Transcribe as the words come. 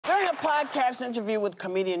podcast interview with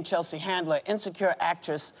comedian Chelsea Handler, Insecure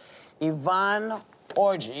actress Yvonne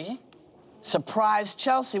Orji surprised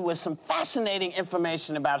Chelsea with some fascinating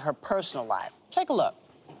information about her personal life. Take a look.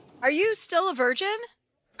 Are you still a virgin?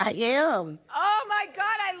 I am. Oh my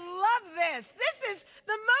God, I love this. This is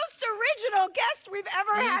the most original guest we've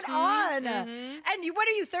ever had on. And what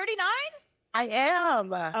are you, 39? I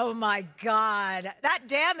am. Oh my God. That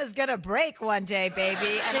dam is gonna break one day,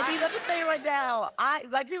 baby. And Baby, let me tell you right now,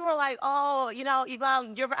 people were like, oh, you know,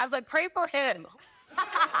 Yvonne, I was like, pray for him.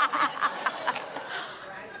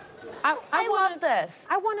 I love this.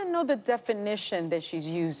 I want to know the definition that she's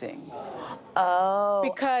using. Oh.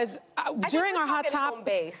 Because during our Hot home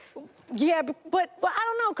base. Yeah, but I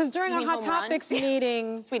don't know, because during our Hot Topics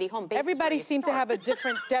meeting, Sweetie, home base. everybody seemed to have a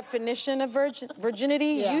different definition of virginity.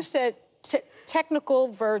 Yeah. You said technical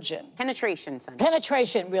virgin. Penetration, son.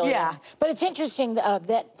 Penetration, really. Yeah. But it's interesting that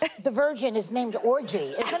the virgin is named Orgy,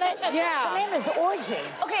 isn't it? Yeah. Her name is Orgy.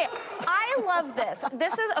 Okay, I love this.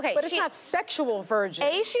 This is, okay. But it's not sexual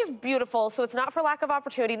virgin. She's beautiful, so it's not for lack of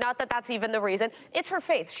opportunity. Not that that's even the reason. It's her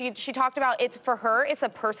faith. She talked about it's for her. It's a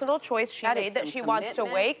personal choice she made that she wants to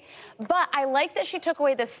wake. But I like that she took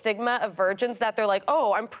away the stigma of virgins that they're like,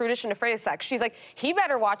 oh, I'm prudish and afraid of sex. She's like, he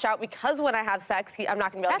better watch out because when I have sex, I'm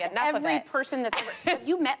not going to be able to get enough of it. Every person that's ever... Have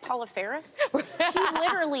you met Paula Ferris? She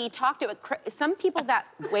literally talked about some people that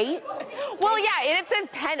wait. Well, yeah, it's in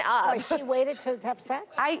pen up. Wait, she waited to have sex?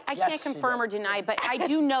 I can't confirm or deny, but I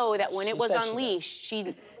do know that when it was unleashed,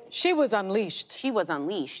 She was unleashed. She was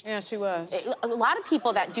unleashed. Yeah, she was. A lot of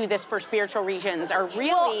people that do this for spiritual reasons are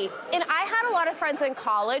really... Well, and I had a lot of friends in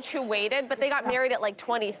college who waited, but they got married at like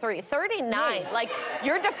 23, 39. Like,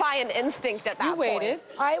 you're defying instinct at that You waited.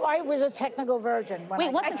 point. I was a technical virgin.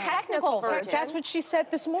 Wait, what's a technical virgin? That's what she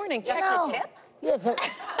said this morning. Just the tip? Yeah, it's a...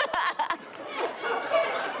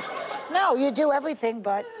 No, you do everything,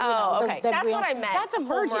 but you know, okay. That's what I meant. That's a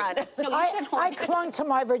virgin. No, I clung to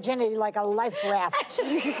my virginity like a life raft.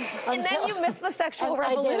 And then you missed the sexual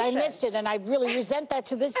revolution. I did. I missed it, and I really resent that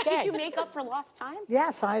to this day. Did you make up for lost time?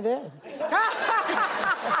 Yes, I did.